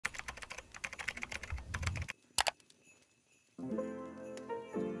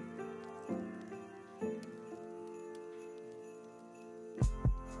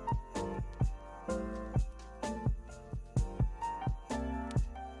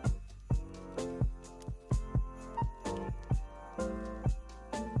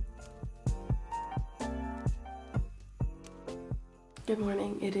Good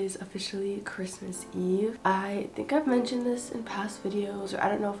morning. It is officially Christmas Eve. I think I've mentioned this in past videos, or I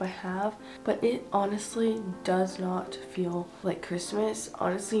don't know if I have, but it honestly does not feel like Christmas.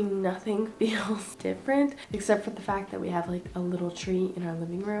 Honestly, nothing feels different except for the fact that we have like a little tree in our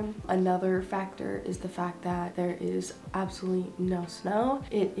living room. Another factor is the fact that there is absolutely no snow.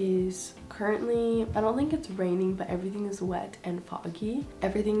 It is currently, I don't think it's raining, but everything is wet and foggy.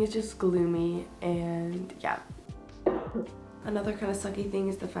 Everything is just gloomy, and yeah. Another kind of sucky thing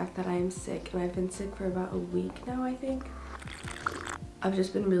is the fact that I am sick, and I've been sick for about a week now, I think. I've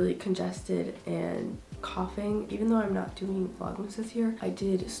just been really congested and coughing. Even though I'm not doing Vlogmas this year, I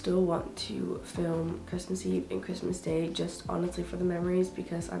did still want to film Christmas Eve and Christmas Day, just honestly for the memories,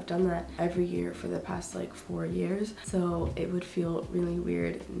 because I've done that every year for the past like 4 years, so it would feel really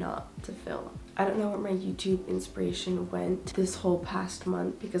weird not to film. I don't know where my YouTube inspiration went this whole past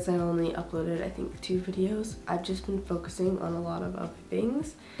month because I only uploaded I think 2 videos. I've just been focusing on a lot of other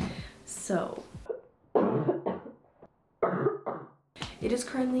things. So it is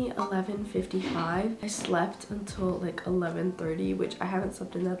currently 11:55. I slept until like 11:30, which I haven't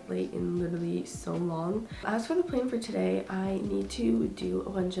slept in that late in literally so long. As for the plan for today, I need to do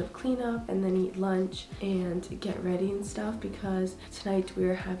a bunch of cleanup and then eat lunch and get ready and stuff, because tonight we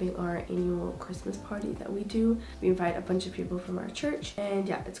are having our annual Christmas party that we do. We invite a bunch of people from our church, and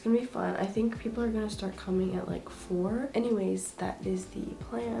yeah, it's gonna be fun. I think people are gonna start coming at like 4. Anyways, that is the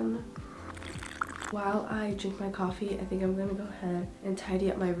plan. While I drink my coffee, I think I'm gonna go ahead and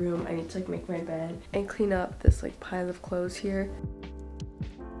tidy up my room. I need to like make my bed and clean up this like pile of clothes here.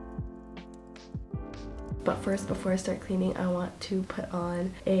 But first, before I start cleaning, I want to put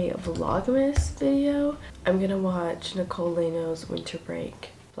on a Vlogmas video. I'm gonna watch Nicole Leno's Winter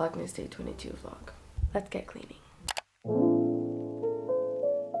Break Vlogmas Day 22 vlog. Let's get cleaning.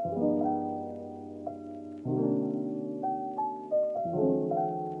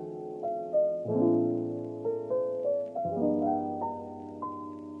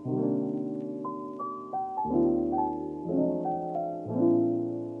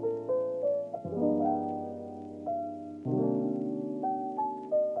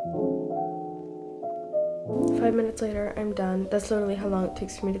 Five minutes later, I'm done. That's literally how long it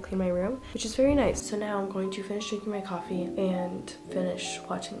takes for me to clean my room, which is very nice. So now I'm going to finish drinking my coffee and finish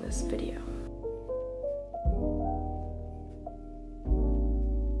watching this video.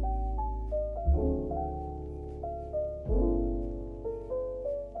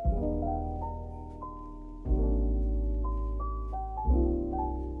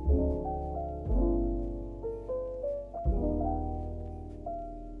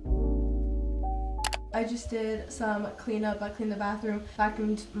 I just did some cleanup. I cleaned the bathroom,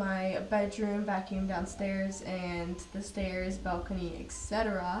 vacuumed my bedroom, vacuumed downstairs and the stairs, balcony,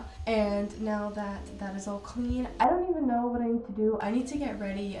 etc. And now that that is all clean, I don't even know what I need to do. I need to get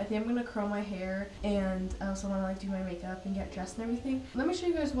ready. I think I'm gonna curl my hair, and I also wanna like do my makeup and get dressed and everything. Let me show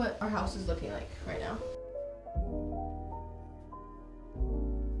you guys what our house is looking like right now.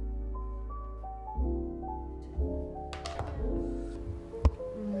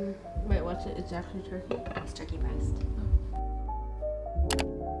 Wait, watch it. It's actually turkey? It's turkey breast.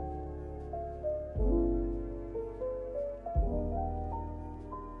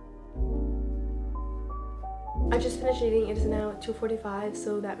 I just finished eating. It is now 2:45,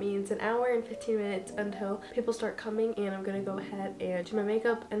 so that means an hour and 15 minutes until people start coming, and I'm gonna go ahead and do my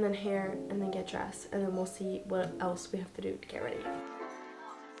makeup and then hair and then get dressed, and then we'll see what else we have to do to get ready.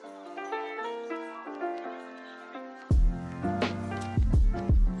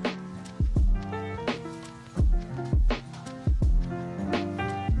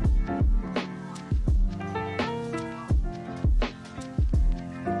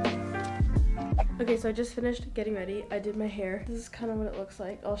 Okay, so I just finished getting ready. I did my hair. This is kind of what it looks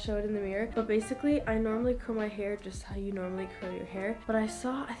like. I'll show it in the mirror. But basically, I normally curl my hair just how you normally curl your hair. But I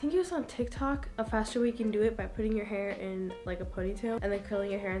saw, I think it was on TikTok, a faster way you can do it by putting your hair in like a ponytail and then curling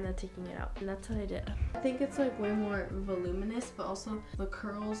your hair and then taking it out. And that's what I did. I think it's like way more voluminous, but also the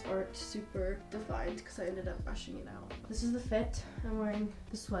curls aren't super defined because I ended up brushing it out. This is the fit. I'm wearing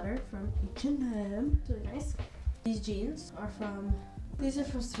the sweater from H&M. It's really nice. These jeans are from... These are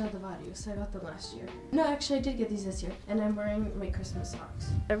from Stradivarius. I got them last year. No, actually I did get these this year. And I'm wearing my Christmas socks.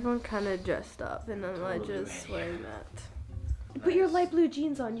 Everyone kind of dressed up, and I'm like just wearing that. Nice. Put your light blue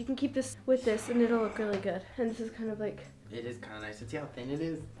jeans on. You can keep this with this and it'll look really good. And this is kind of like It is kind of nice. See how thin it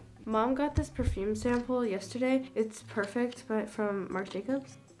is? Mom got this perfume sample yesterday. It's perfect, but from Marc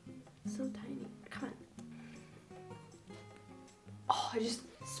Jacobs. It's so tiny. Come on. Oh, I just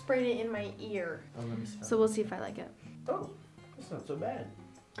sprayed it in my ear. Oh, let me smell. So we'll see if I like it. Oh, it's not so bad.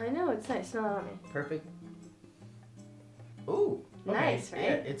 I know, it's nice. Smell it on me. Perfect. Ooh. Okay. Nice, right?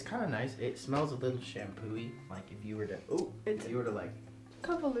 Yeah, it's kind of nice. It smells a little shampoo-y. Like if you were to, if you were to like. Look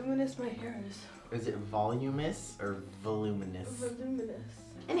how voluminous my hair is. Is it voluminous or voluminous? Voluminous.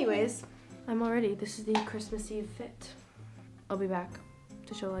 Anyways, I'm all ready. This is the Christmas Eve fit. I'll be back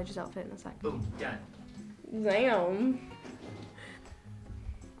to show Elijah's outfit in a sec. Boom, done. Damn.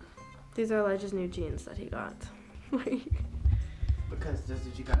 These are Elijah's new jeans that he got. Because that's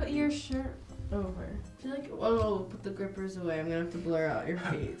what you got. Put your shirt over. I feel like, oh, put the grippers away. I'm gonna have to blur out your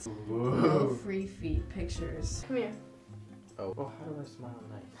face. No free feet pictures. Come here. Oh, how do I smile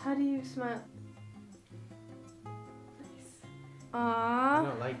nice? How do you smile? Nice. I Aww.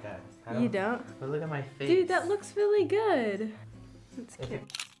 don't like that. You don't? But look at my face. Dude, that looks really good. That's cute.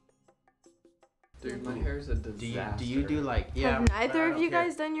 Dude, my hair's a disaster. Do you do like, yeah. Have neither of you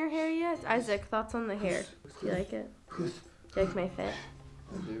guys done your hair yet? Isaac, thoughts on the hair? Do you like it? Do you like my fit?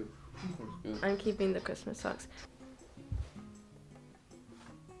 I do. I'm keeping the Christmas socks.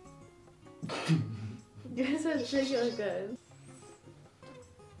 You guys are think you look good.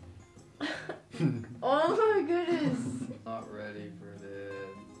 Oh my goodness! Not ready for this.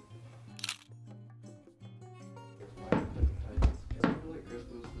 Does it feel like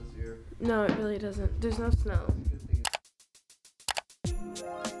Christmas this year? No, it really doesn't. There's no snow. Good thing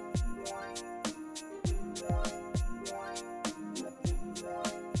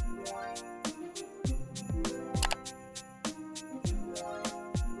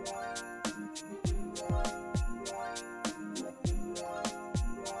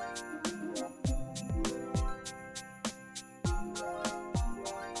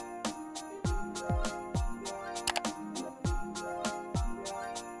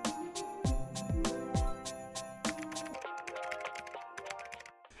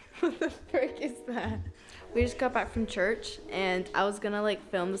What the frick is that? We just got back from church and I was gonna like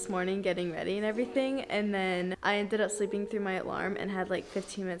film this morning getting ready and everything, and then I ended up sleeping through my alarm and had like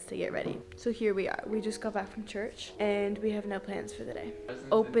 15 minutes to get ready. So here we are. We just got back from church and we have no plans for the day.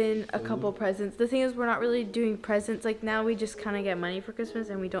 Open a couple presents. The thing is, we're not really doing presents. Like now we just kind of get money for Christmas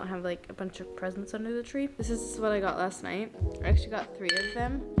and we don't have like a bunch of presents under the tree. This is what I got last night. I actually got 3 of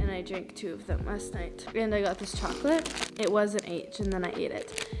them and I drank 2 of them last night. And I got this chocolate. It was an H and then I ate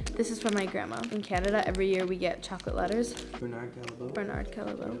it. This is from my grandma. In Canada, every year we get chocolate letters. Bernard Callebaut. Bernard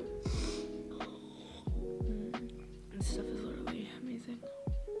Callebaut. This stuff is literally amazing.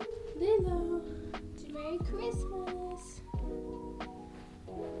 Lilo, it's Merry Christmas.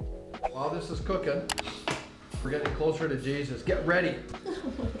 While this is cooking, we're getting closer to Jesus. Get ready.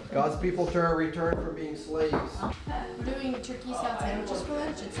 God's people return from being slaves. We're doing turkey salad sandwiches for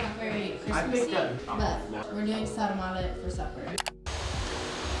lunch. It's not very Christmassy, but we're doing satamata for supper.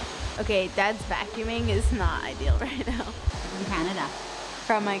 Okay, Dad's vacuuming is not ideal right now. From Canada.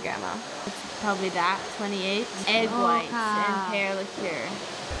 From my grandma. It's probably that, 28. Egg whites and pear liqueur.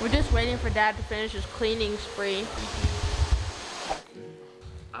 We're just waiting for Dad to finish his cleaning spree.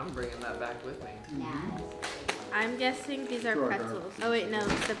 I'm bringing that back with me. Yeah. I'm guessing these are pretzels. Oh wait, no,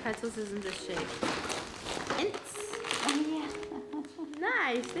 the pretzels is in this shape. Mints. Oh, yeah.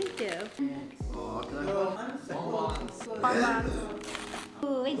 Nice, thank you. Oh, can I bonbons? Bonbons.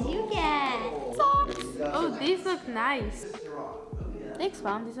 Ooh, what'd you get? Socks. Oh, these look nice. Thanks,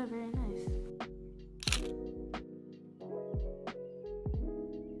 Mom. These are very nice.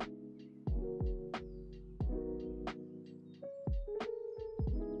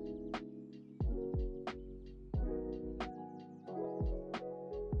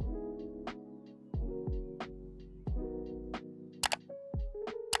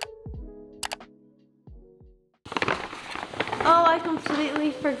 Oh, I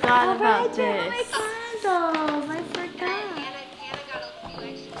completely forgot about this. Candles, I forgot.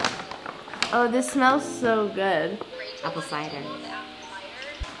 Oh, this smells so good. Apple cider.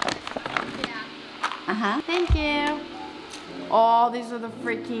 Uh-huh. Thank you. Oh, these are the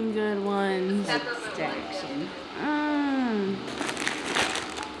freaking good ones. Direction. Mmm.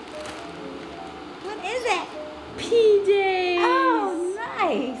 What is it? PJs. Oh,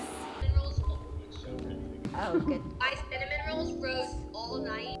 nice. Oh, good. My cinnamon rolls roast all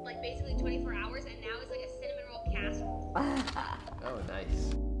night, like basically 24 hours, and now it's like a cinnamon roll casserole. Oh,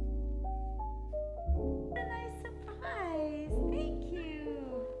 nice. What a nice surprise. Thank you.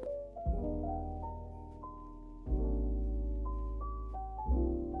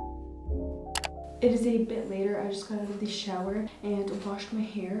 It is a bit later. I just got out of the shower and washed my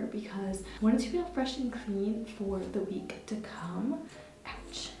hair because I wanted to be all fresh and clean for the week to come.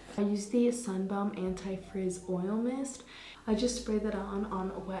 Ouch. I used the Samba anti-frizz oil mist. I just spray that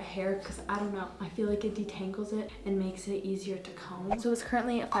on wet hair because I don't know, I feel like it detangles it and makes it easier to comb. So it's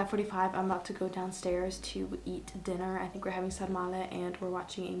currently 5:45. I'm about to go downstairs to eat dinner. I think we're having sarmale and we're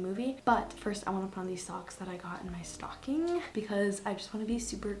watching a movie. But first I want to put on these socks that I got in my stocking because I just want to be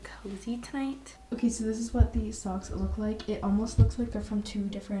super cozy tonight. Okay, so this is what these socks look like. It almost looks like they're from 2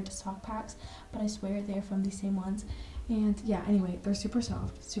 different sock packs, but I swear they're from the same ones. And yeah, anyway, they're super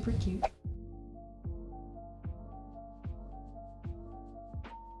soft, super cute.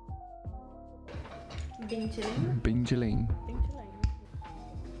 Bing chilling. Bing chilling. Bing chilling.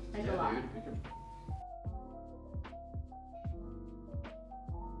 Like a lot.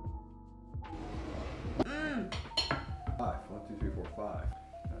 Five. 1, 2, 3, 4, 5.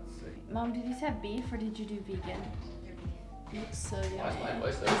 That's 6. Mom, did you have beef or did you do vegan? Looks so yummy. Why's my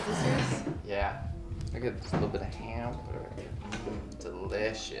voice Is this yours? Yeah. I get just a little bit of ham.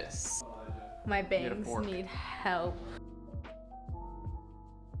 Delicious. My Need a bangs fork. need help.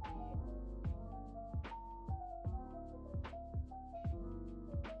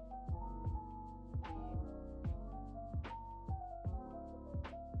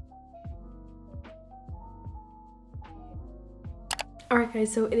 Alright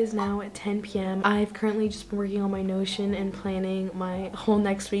guys, so it is now at 10 p.m. I've currently just been working on my Notion and planning my whole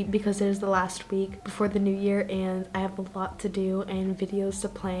next week because it is the last week before the new year and I have a lot to do and videos to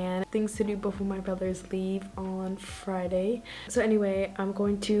plan, things to do before my brothers leave on Friday. So anyway, I'm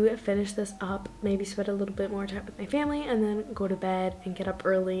going to finish this up, maybe spend a little bit more time with my family and then go to bed and get up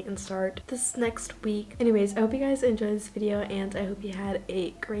early and start this next week. Anyways, I hope you guys enjoyed this video and I hope you had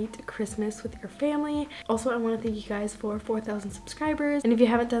a great Christmas with your family. Also, I want to thank you guys for 4,000 subscribers. And if you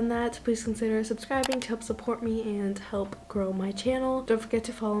haven't done that, please consider subscribing to help support me and help grow my channel. Don't forget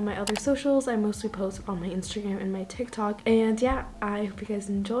to follow my other socials. I mostly post on my Instagram and my TikTok. And yeah, I hope you guys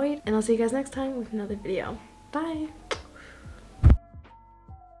enjoyed and I'll see you guys next time with another video. Bye!